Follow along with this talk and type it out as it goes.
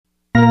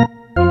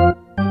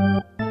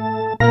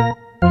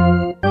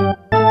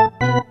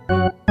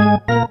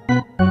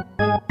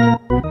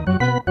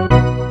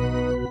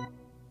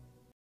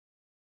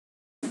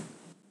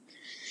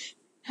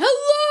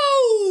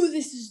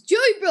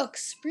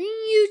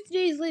with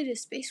today's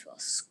latest baseball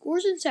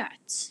scores and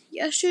stats.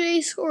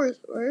 Yesterday's scores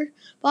were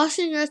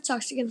Boston Red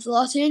Sox against the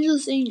Los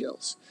Angeles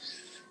Angels.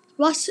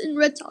 Boston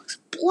Red Sox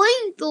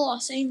blanked the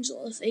Los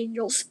Angeles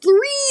Angels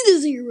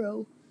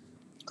 3-0.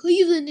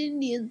 Cleveland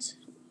Indians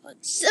won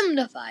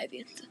 7-5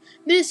 against the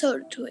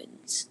Minnesota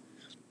Twins.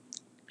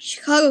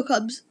 Chicago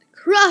Cubs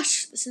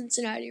crushed the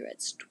Cincinnati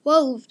Reds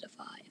 12-5.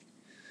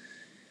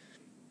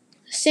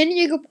 The San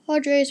Diego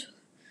Padres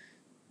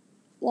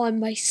won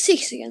by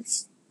 6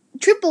 against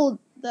tripled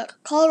the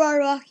Colorado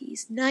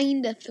Rockies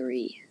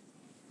 9-3.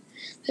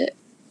 The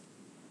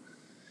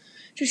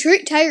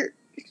Detroit Tigers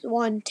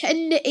won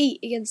 10-8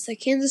 against the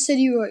Kansas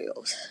City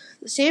Royals.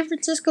 The San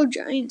Francisco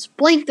Giants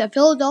blanked the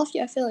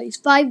Philadelphia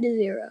Phillies 5-0.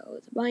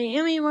 The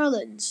Miami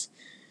Marlins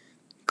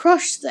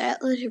crushed the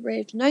Atlanta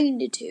Braves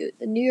 9-2.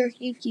 The New York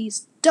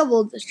Yankees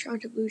doubled the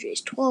Toronto Blue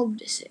Jays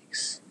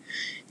 12-6.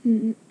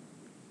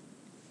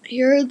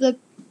 Here are the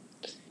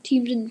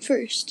teams in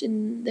first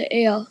in the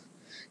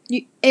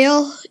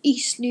AL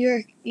East, New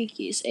York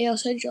Yankees. AL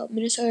Central,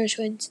 Minnesota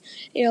Twins.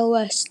 AL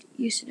West,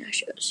 Houston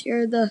Astros.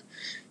 Here are the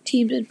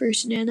teams in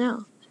first in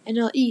NL.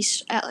 NL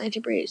East,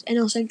 Atlanta Braves.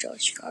 NL Central,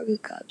 Chicago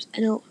Cubs.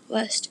 NL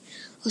West,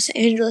 Los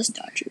Angeles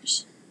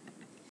Dodgers.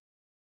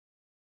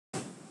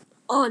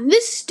 On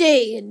this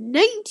day in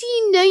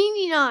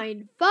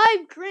 1999,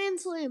 5 Grand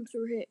Slams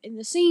were hit in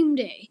the same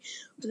day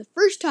for the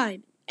first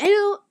time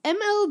in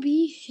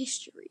MLB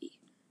history.